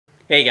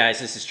Hey guys,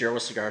 this is Gerald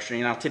with Cigar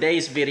Street. Now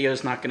today's video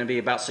is not going to be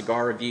about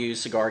cigar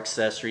reviews, cigar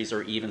accessories,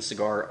 or even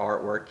cigar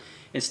artwork.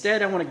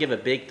 Instead, I want to give a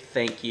big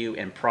thank you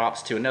and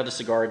props to another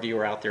cigar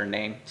reviewer out there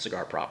named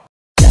Cigar Prop.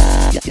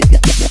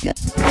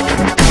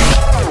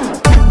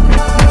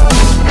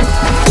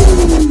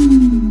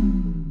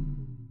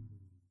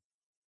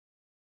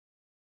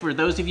 For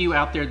those of you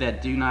out there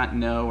that do not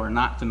know or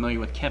not familiar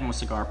with Kevin with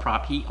Cigar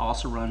Prop, he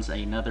also runs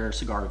another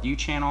cigar review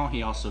channel.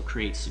 He also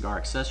creates cigar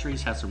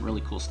accessories, has some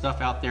really cool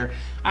stuff out there.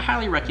 I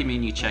highly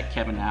recommend you check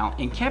Kevin out.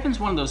 And Kevin's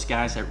one of those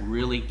guys that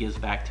really gives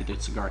back to the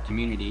cigar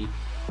community.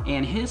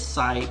 And his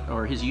site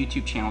or his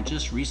YouTube channel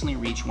just recently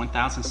reached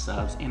 1,000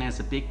 subs. And as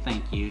a big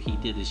thank you, he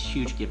did this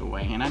huge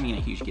giveaway. And I mean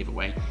a huge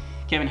giveaway.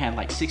 Kevin had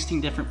like 16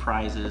 different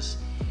prizes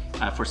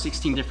for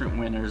 16 different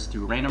winners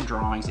through random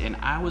drawings, and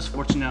I was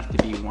fortunate enough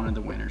to be one of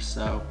the winners.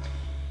 So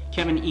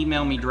Kevin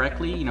emailed me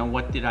directly,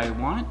 what did I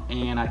want,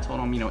 and I told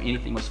him,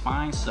 anything was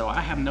fine. So I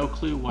have no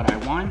clue what I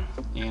won,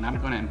 and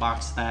I'm going to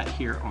unbox that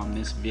here on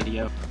this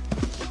video.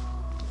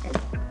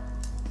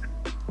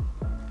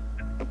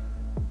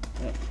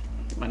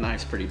 My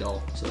knife's pretty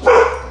dull, so.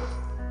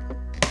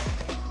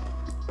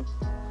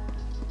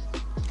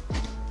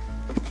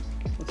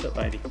 What's up,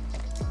 Ivy?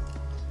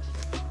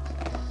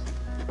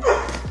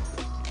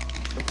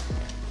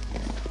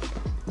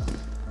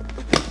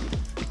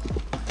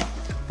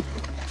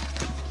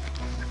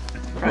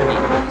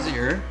 Probably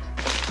easier.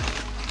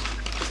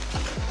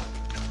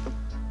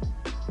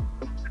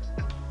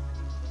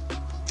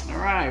 All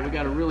right, we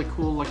got a really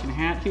cool looking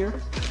hat here.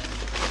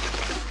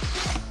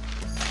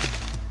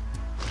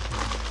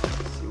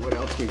 Let's see what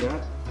else we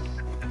got.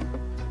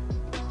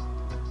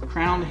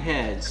 Crowned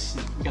Heads.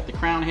 We got the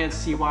Crowned Heads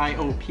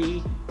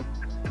CYOP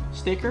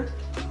sticker.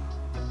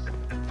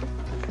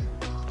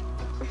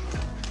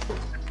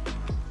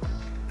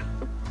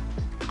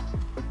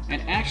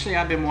 And actually,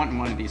 I've been wanting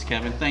one of these,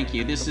 Kevin. Thank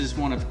you. This is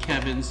one of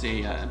Kevin's,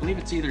 I believe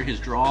it's either his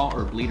draw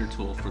or bleeder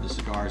tool for the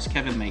cigars.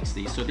 Kevin makes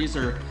these. So these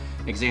are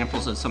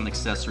examples of some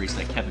accessories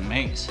that Kevin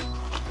makes.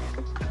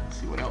 Let's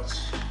see what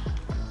else.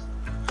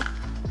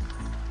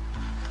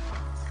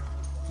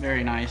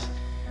 Very nice.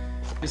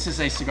 This is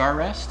a cigar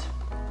rest.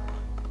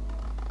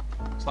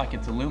 Looks like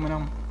it's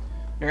aluminum.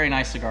 Very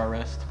nice cigar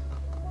rest.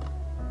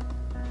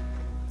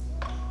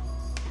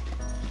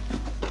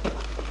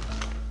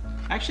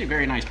 Actually,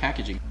 very nice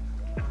packaging.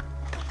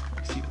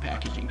 See the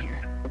packaging here.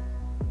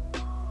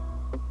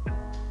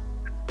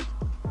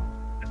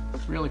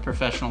 It's really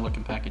professional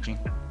looking packaging.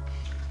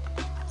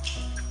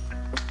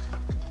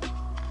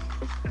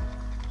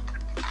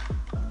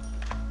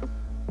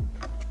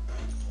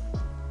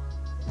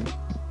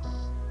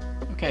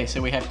 Okay,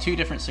 so we have two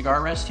different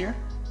cigar rests here.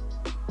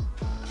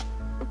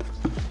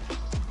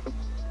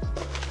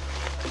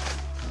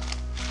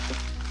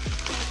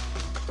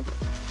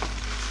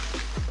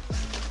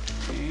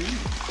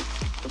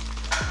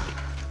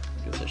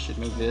 I should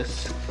move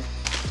this.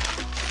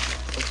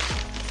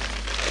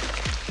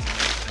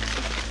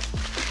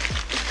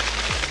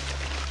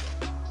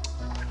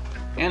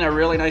 And a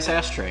really nice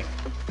ashtray.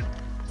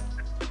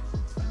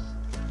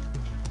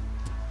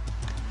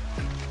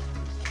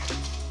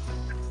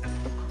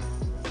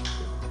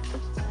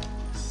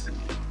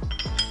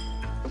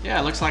 Yeah,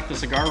 it looks like the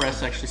cigar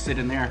rests actually sit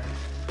in there.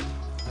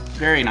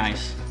 Very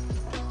nice.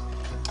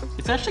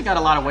 It's actually got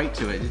a lot of weight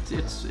to it.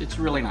 It's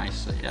really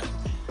nice. So, yeah.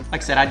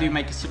 Like I said, I do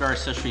make cigar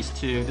accessories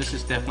too. This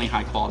is definitely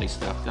high quality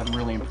stuff. I'm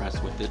really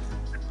impressed with it.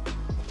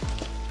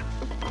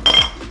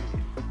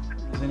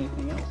 Is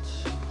anything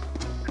else?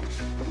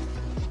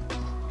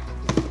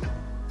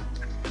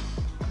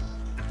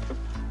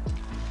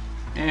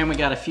 And we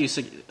got a few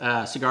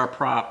Cigar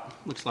Prop,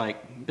 looks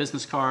like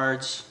business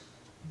cards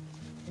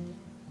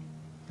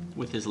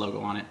with his logo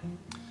on it.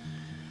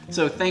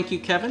 So thank you,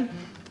 Kevin.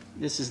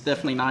 This is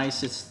definitely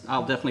nice.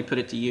 I'll definitely put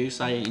it to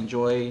use. I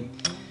enjoy.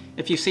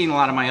 If you've seen a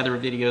lot of my other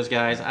videos,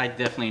 guys, I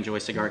definitely enjoy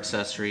cigar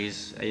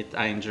accessories.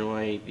 I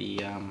enjoy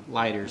the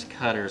lighters,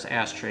 cutters,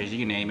 ashtrays,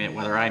 you name it,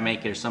 whether I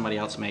make it or somebody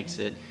else makes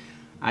it.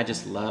 I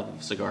just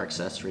love cigar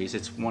accessories.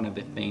 It's one of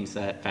the things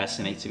that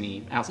fascinates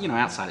me,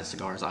 outside of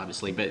cigars,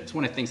 obviously, but it's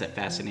one of the things that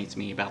fascinates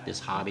me about this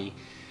hobby.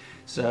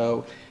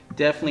 So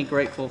definitely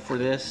grateful for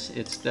this.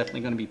 It's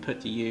definitely going to be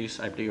put to use.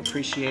 I do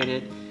appreciate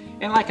it.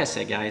 And like I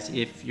said, guys,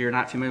 if you're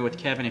not familiar with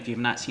Kevin, if you've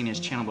not seen his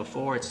channel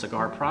before, it's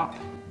Cigar Prop.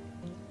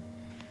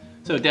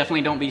 So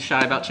definitely don't be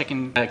shy about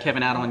checking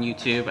Kevin out on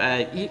YouTube.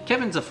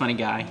 Kevin's a funny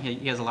guy.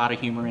 He has a lot of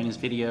humor in his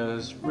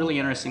videos. Really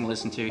interesting to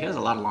listen to. He has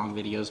a lot of long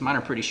videos. Mine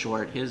are pretty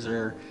short.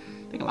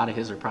 I think a lot of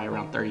his are probably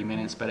around 30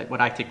 minutes. But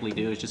what I typically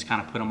do is just kind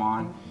of put them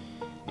on.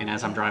 And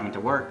as I'm driving to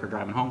work or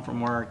driving home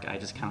from work, I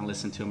just kind of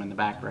listen to him in the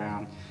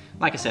background.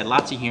 Like I said,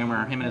 lots of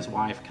humor. Him and his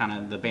wife, kind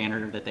of the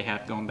banter that they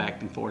have going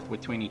back and forth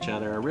between each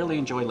other. I really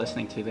enjoy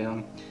listening to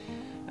them.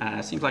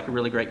 Seems like a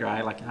really great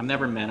guy. I've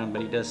never met him,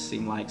 but he does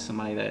seem like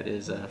somebody that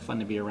is fun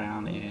to be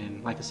around.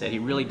 And like I said, he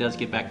really does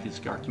give back to the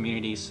cigar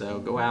community. So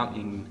go out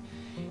and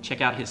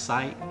check out his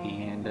site.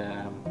 And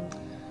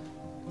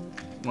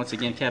once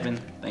again, Kevin,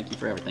 thank you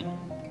for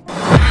everything.